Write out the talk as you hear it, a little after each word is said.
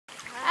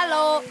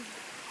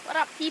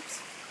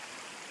peeps.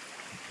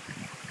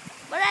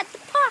 We're at the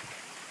park.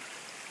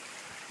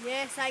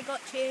 Yes, I got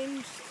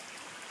changed.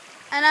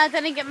 And I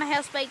didn't get my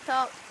hair spiked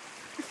up.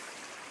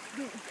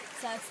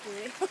 Sad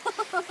story.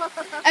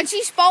 And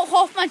she spout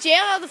off my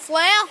gel out of the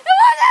flare. It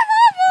wasn't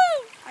Mama!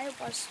 I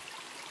was.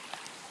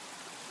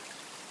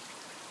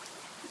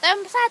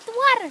 Down beside the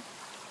water.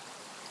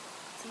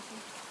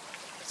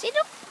 See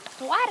the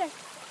water.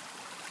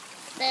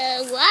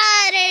 The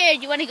water.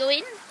 Do you want to go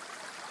in?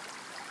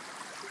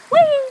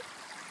 Whee!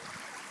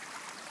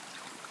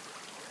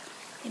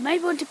 You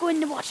might want to go in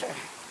the water.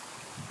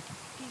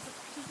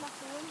 Use my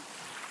phone.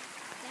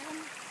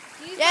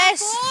 Use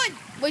Yes. my phone.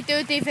 We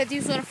do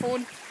videos on a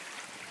phone.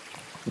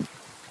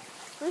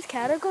 Where's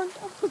Cara gone?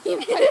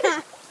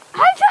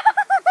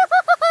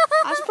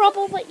 That's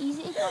probably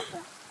easy to help.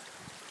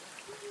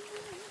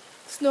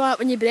 It's not that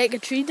when you break a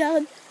tree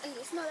down.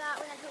 It's not that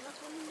when I put my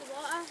phone in the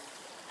water.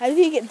 How do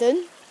you get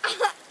done?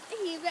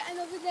 He written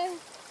over there.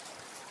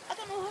 I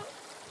don't know how.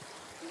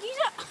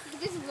 He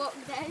just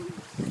walked down.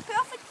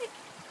 Perfect.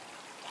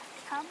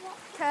 Camera.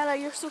 Cara,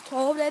 you're so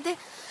tall already.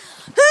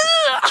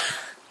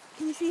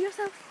 Can you see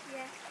yourself?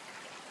 Yeah.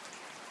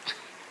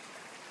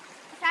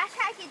 If I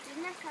try to get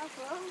doing this, I'll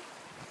fall.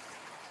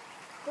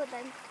 Go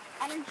down.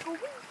 And then go in.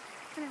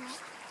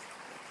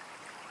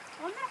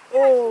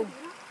 Oh.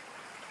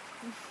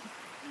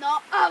 No,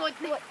 I would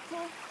not.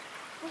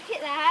 Look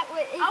at that.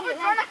 I would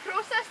run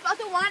across this, but I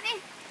don't want to.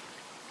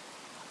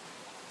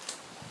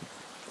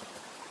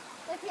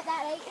 Look at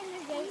that writing.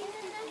 There's writing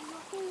in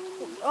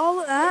there. All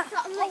like that.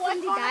 Something like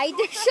somebody died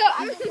or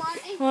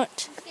something.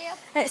 What? I'm scared.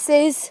 It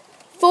says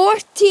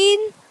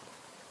 14.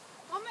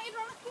 Want me to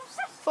run across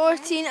this?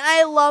 14,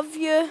 I love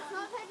you. It's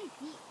not very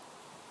deep.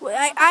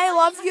 I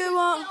love you,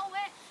 what?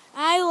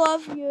 I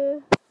love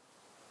you.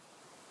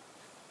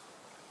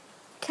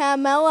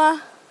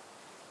 Camilla.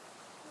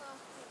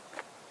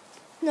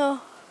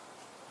 No.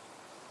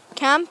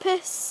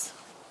 Campus.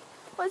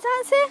 What does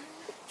that say?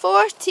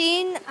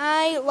 14,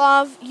 I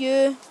love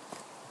you.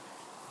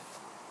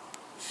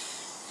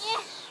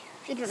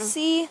 I don't know.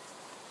 See?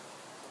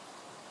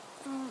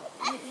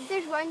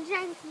 There's one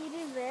giant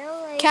here as well.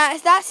 Like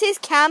That says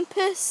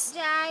campus. J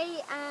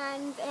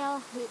and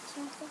LH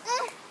and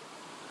stuff.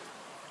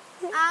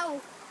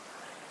 Ow.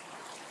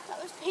 That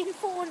was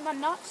painful on my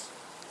nuts.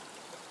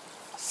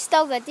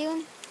 Still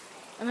videoing.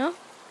 I know.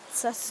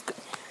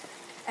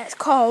 It's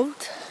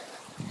called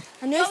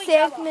a new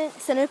segment.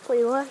 It's a new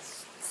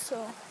playlist.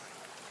 So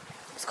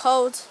it's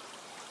called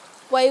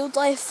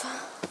Wildlife.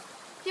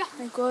 Yeah.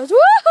 And it goes woohoo!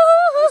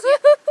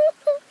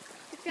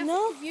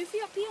 No.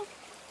 Eufy up here.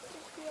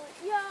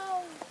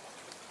 Yo.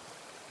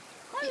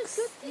 That was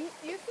good.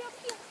 Eufy up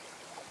here.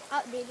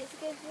 Up there, it's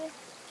good view.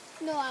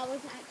 No, I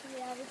wasn't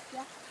actually. I was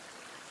here.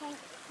 Okay.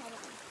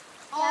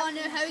 Oh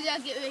no, how did I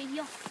get out of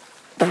here?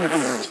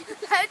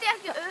 How did I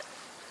get out?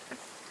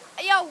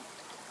 Yo.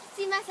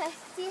 See my sister.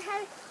 See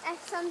how if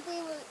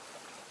somebody would.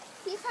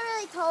 See if a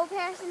really tall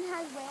person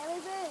has welly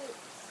boots,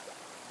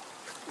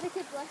 they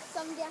could lift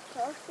somebody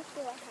across if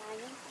they were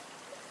hanging.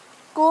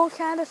 Go,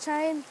 Cara,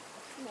 try and.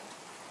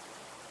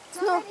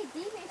 It's not very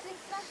deep. It's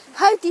just this.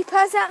 How deep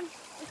is it?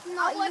 It's I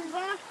not would even.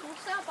 run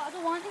across that, but I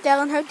don't want to.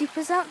 Dylan, how deep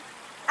is it?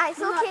 It's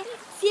okay.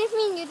 See if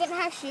me and you didn't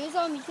have shoes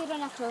on, we could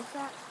run across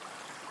that.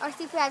 Or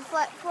see if we had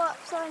flip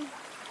flops on.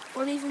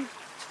 Or even.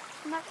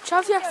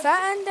 Shove your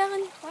foot in,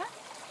 Dylan. What?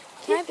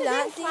 Can't be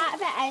that Just deep. flat a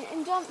bit in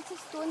and jump to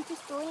stone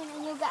and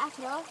then you'll get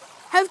across.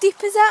 How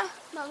deep is it?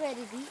 Not very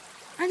deep.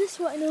 I just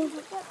want to know.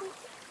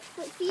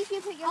 But see if you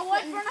put your I foot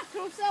would in. run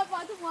across that, but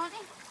I don't want to.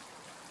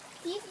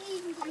 See if you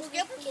even put I'm your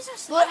scared foot because in. I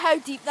sleep. Look how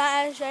deep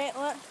that is, right?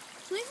 Look.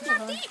 It's not even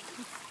that deep.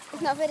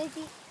 It's not very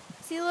deep.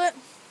 See, look.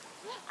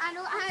 I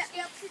know. I'm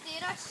scared to do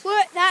this.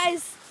 Look, that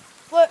is.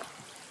 Look.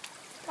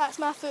 That's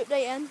my foot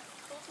right in.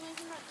 It's not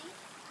even that deep.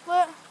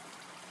 Look.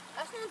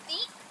 That's not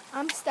deep.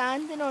 I'm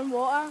standing on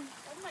water.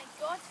 Oh my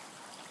god.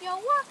 You're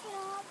walking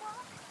on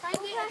water. Try and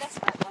get this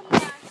bit on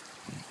the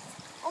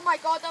Oh my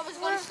god, I was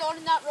going to stand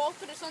on that rock,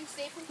 but it's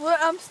unsafe. Look,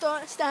 I'm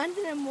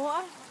standing in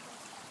water.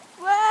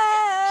 You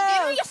Whoa!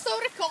 know you're still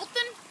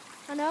recording.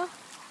 I know.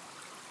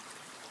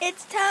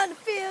 It's time to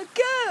feel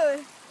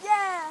good.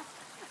 Yeah.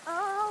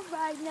 All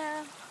right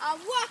now. I'm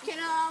walking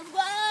on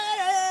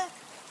water.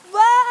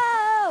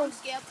 Whoa! I'm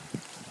scared.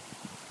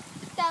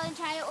 Dylan,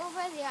 try it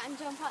over there and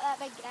jump up that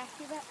big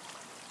grassy bit.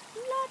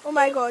 Oh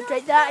my god,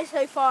 right, that is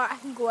how far I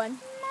can go in.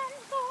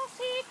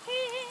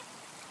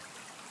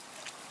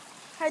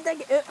 How did I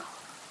get out?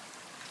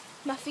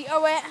 My feet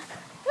are wet.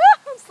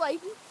 I'm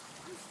sliding.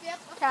 I'm scared.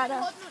 Cara.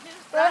 I'm holding on to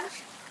this branch.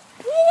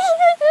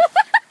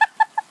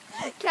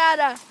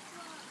 Cara.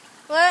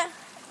 What?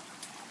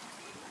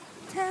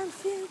 Time to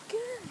feel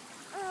good.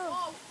 Oh.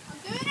 Oh, I'm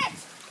doing it.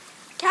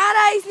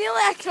 Cara, he's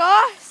nearly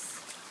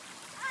across.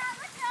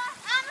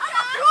 I'm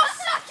across,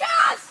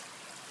 suckers!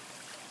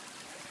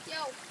 Yo,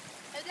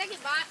 how did I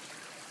get back?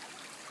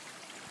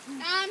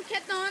 I'm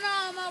kidding on,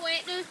 I'm all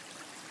wet now.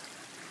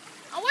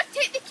 I would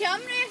take the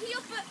camera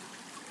here, but...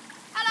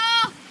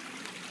 Hello!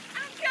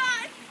 I'm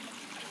gone!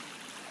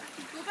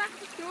 Go back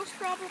to cross,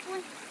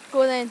 probably. Go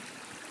then.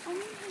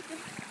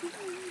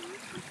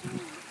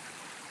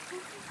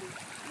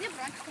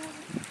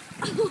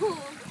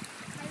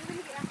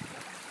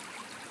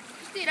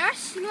 Just do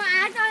this. You know what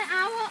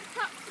I walked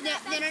up to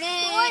that big stone.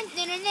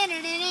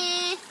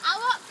 I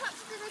walked up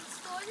to the big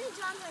stone and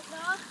John went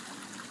there.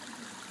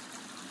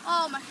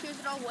 Oh, my shoes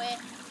are all wet.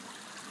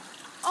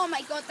 Oh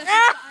my god, this is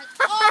bad.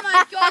 Oh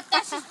my god,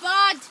 this is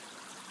bad.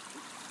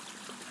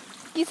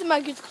 These are my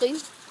good clean.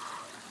 Taylor,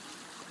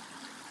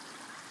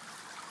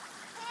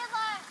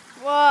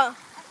 What?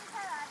 this is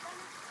how I done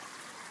it.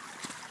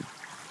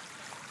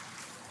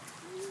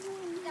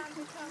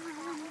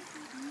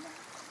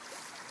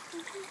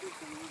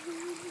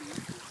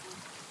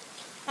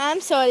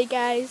 I'm sorry,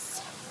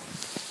 guys.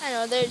 I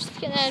know, they're just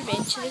getting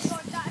adventurous. Oh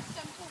my god, that is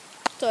simple.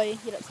 Sorry,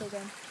 you're upside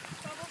down.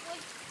 Probably.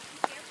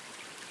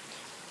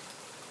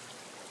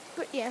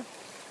 But yeah,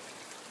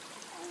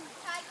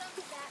 Tag on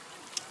to that.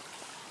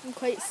 I'm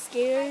quite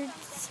scared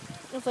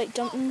of like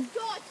jumping,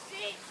 God's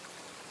sake.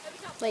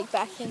 like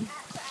backing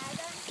That's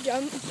what I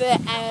done. jump,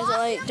 but I was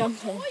like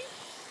jumping,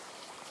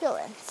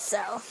 feeling,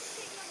 so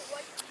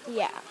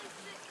yeah.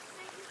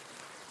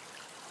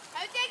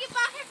 How did I get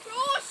back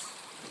across?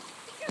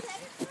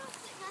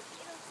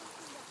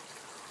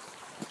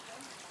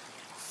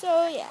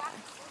 So yeah,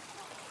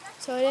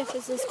 sorry if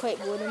this is quite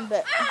boring,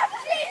 but Ah,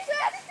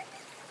 Jesus!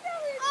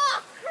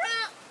 Oh,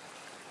 crap!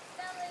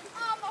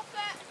 Oh, my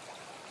foot.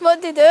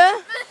 what to do? My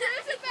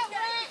shoes are a bit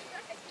wet.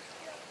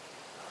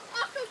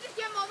 I could just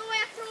get them all the way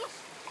across.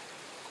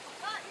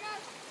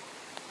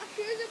 My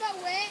shoes are a bit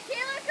wet.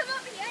 Taylor, come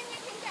up here and you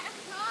can get a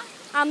car.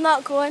 I'm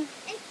not going.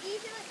 It's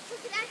easy, like,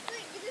 look at that,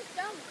 like, you just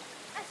jump.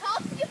 It's hard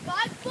to get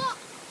back, but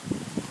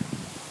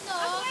No.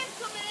 I'm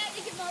coming out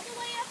to get them all the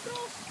way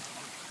across.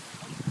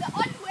 The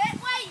unwet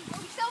way.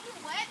 Will you still be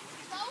wet?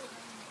 No.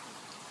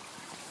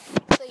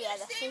 So yeah,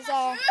 this See is my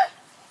our shoe?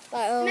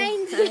 little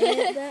Mine's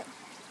hanging bit.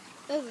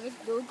 This is It's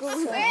so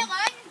wet,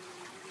 man.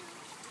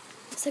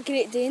 it's a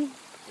great day. Right,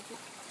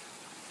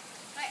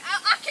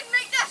 I can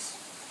make this.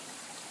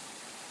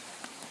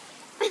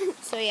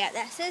 So yeah,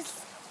 this is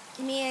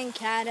me and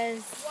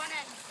Cara's One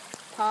in.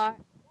 part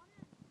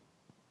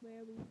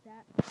where we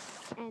sit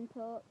and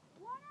talk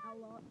a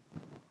lot.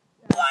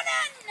 One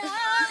in. No.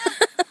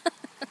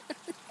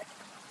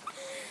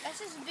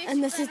 This is basically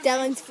And this is an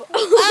Dylan's foot.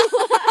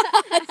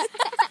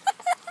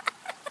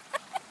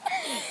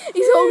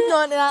 He's holding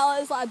on to that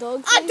like it's like a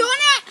dog. I thing. done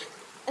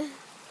it.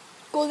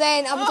 Go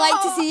then, I would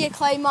like to see you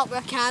climb up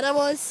where Cara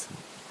was.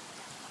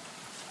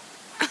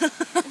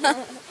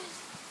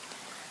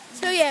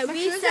 So yeah, we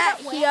shoes are a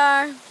sit bit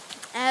here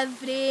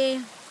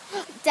every...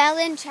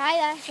 Dylan,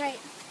 try this, right?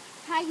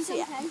 Try So,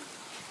 yeah. something.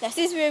 This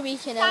is where we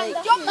can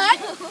like... Jump, man.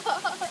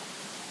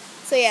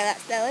 So yeah,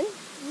 that's Dylan.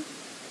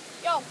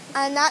 Yo.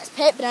 And that's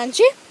Pet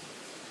Branchy.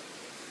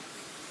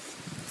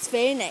 It's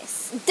very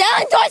nice.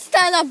 Dylan, don't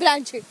stand up,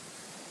 Branchy.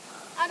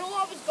 I know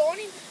I was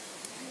going.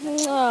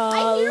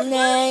 Oh,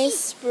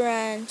 nice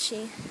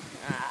Branchy.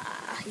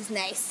 Ah, he's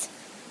nice.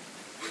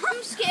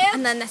 I'm scared.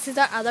 And then this is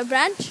our other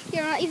branch.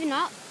 You're not even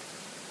up.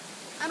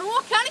 I know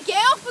I can't get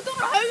off. I don't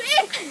know how to.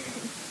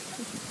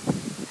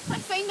 I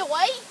find a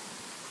way.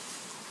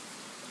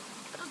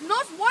 There's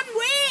not one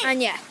way.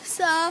 And yeah,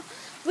 so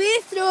we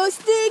throw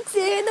sticks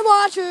in the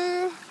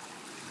water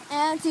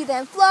and see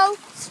them float.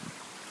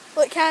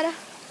 Look, Cara.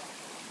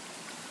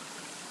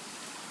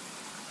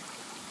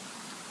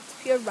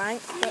 It's pure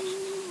rank. But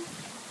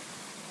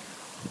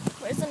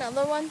where's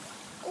another one?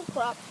 Oh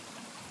crap.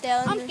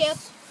 Dylan, I'm scared.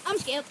 I'm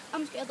scared.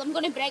 I'm scared. I'm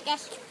going to break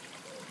this.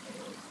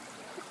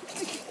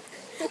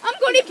 I'm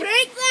going to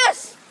break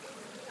this.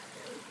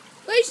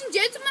 Ladies and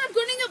gentlemen, I'm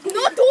going to...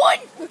 No,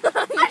 don't.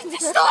 I'm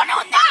just starting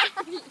on that.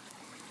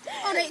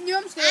 Alright, now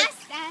I'm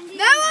screwed.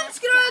 Now I'm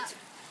screwed.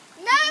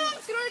 Now I'm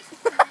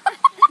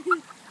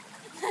screwed.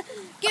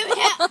 Give me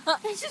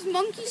it. This is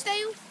monkey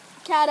style.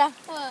 Cara,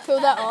 pull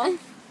that on.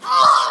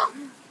 Oh!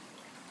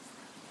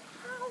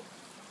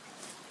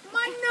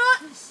 My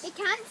nuts. You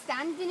can't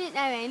stand in it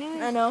now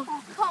anyway. I know.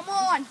 Oh, come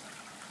on.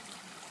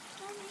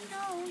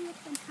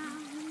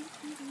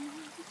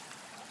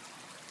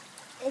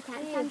 You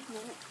can't stand in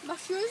it. My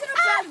shoes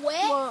are a bit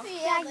wet. What?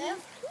 Yeah, there.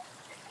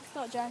 It's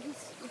not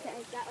Jackie's.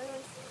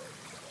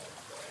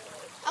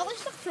 At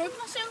least I proved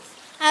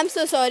myself. I'm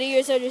so sorry,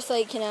 yours are just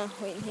like kind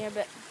of waiting here,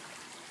 but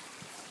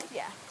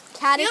yeah.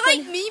 Cara, You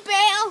like me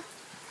better.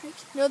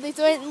 no, they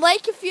don't.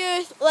 Like if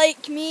you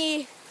like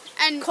me,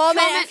 And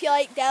comment if you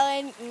like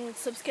Dylan, and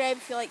subscribe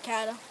if you like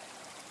Cara.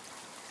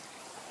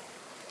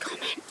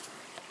 Comment.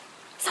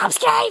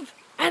 Subscribe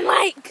and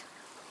like.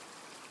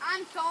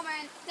 And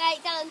comment. Right,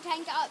 Dylan, try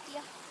and get up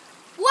here.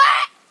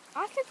 What?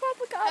 I could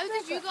probably get How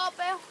did you go up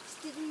there?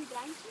 Stealing the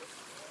branches.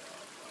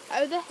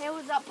 How the hell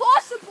is that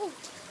possible?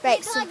 Right,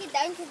 Wait so, till I get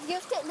down, because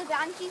you've taken the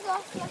branches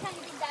off, so I can't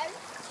get down.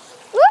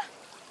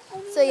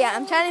 so yeah,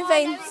 I'm trying to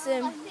find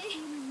some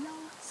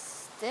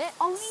sticks.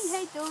 Only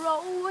hate the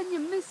road when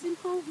you're missing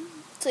home.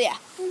 So yeah,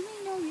 Only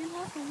know you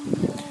love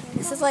home.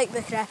 this is like the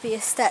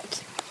crappiest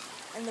stick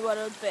in the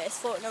world, but it's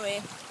floating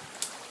away.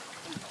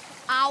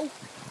 Ow.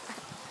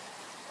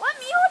 Let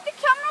me hold the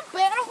camera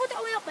better. Hold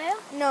it way up there.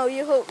 No,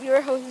 you're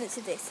holding it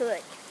today. So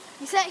like,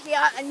 you sit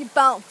here and you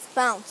bounce.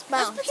 That's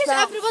because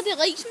everybody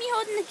likes me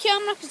holding the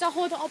camera because I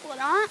hold it up like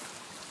that.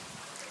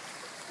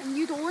 And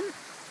you don't.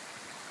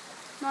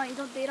 No, you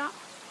don't do that.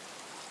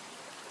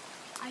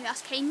 Aye,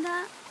 that's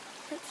kinda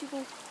lets you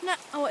go. No,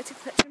 I want to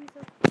take a picture of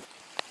myself.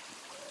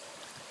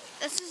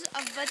 This is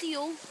a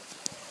video.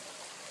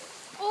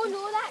 Oh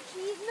no, that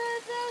tree's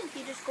moving.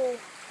 You just go.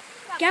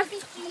 That Give-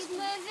 bloody tree's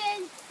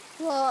moving.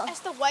 What? It's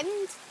the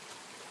wind.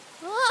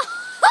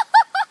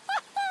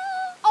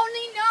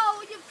 Only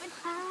know you've been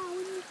high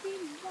when you've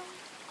been low.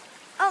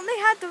 Only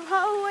had the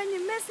hoe when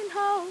you're missing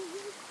home.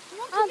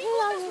 Can we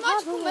go on this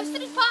magical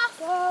mystery path?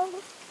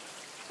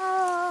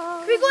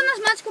 Can we go on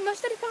this magical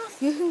mystery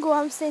path? You can go,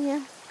 I'm saying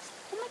you.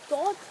 Oh my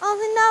god.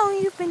 Only know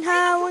you've been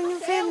high when you're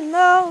feeling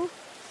low.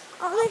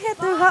 Only hit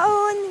the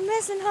hoe when you're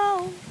missing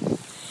home.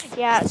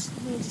 Yeah, it's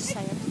me just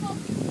singing.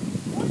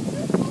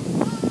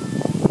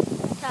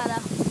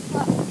 Cara.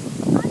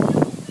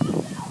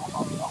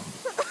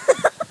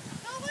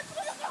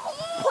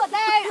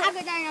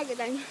 I'll go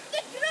down.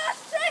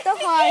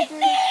 Don't worry, dude.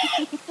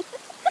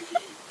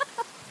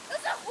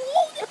 There's a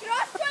hole. The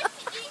grass tried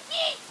to eat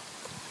me.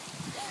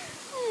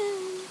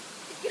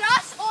 The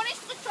grass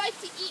honestly tried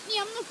to eat me.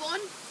 I'm not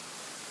gone.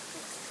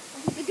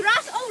 The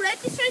grass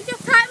already tried to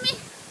attack me.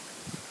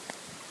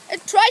 It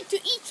tried to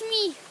eat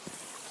me.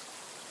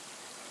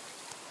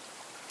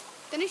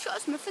 Didn't shut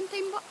us muffin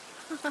time, but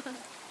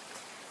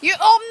you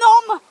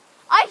nom.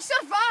 I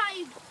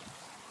survived.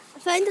 I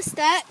found a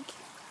stick.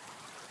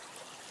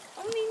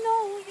 Only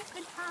know you've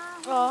been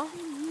high. Oh.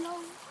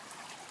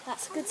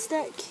 That's a good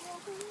stick,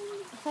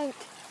 I think.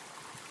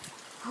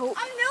 Hope.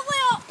 I'm nearly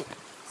up.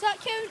 Does that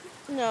count?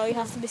 No, you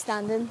have to be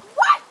standing.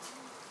 What?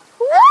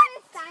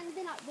 I'm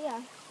standing up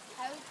there.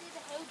 How do you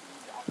get up?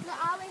 No,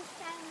 I was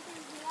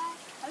standing here.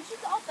 How'd you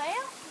get up there?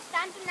 You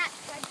stand on that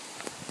twig.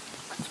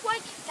 Which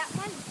one? That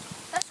one.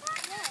 This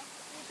one? Yeah.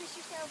 You push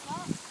yourself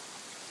up.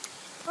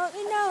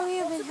 Only know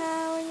you've been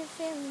high when you're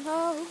feeling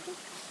low.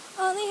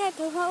 Only had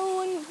the hoe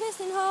when you're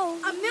missing home.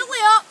 I'm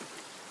nearly up.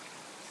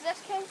 Does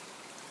this count?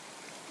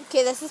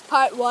 Okay, this is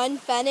part 1.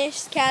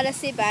 Finished. Cara,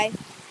 say bye.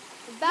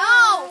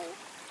 No.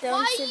 Don't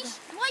Why? say bye.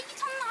 Why you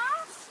turning it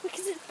off?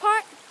 Because it's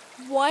part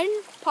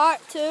 1. Part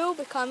 2 will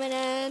be coming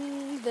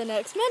in the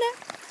next minute.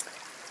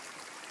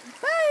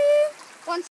 Bye.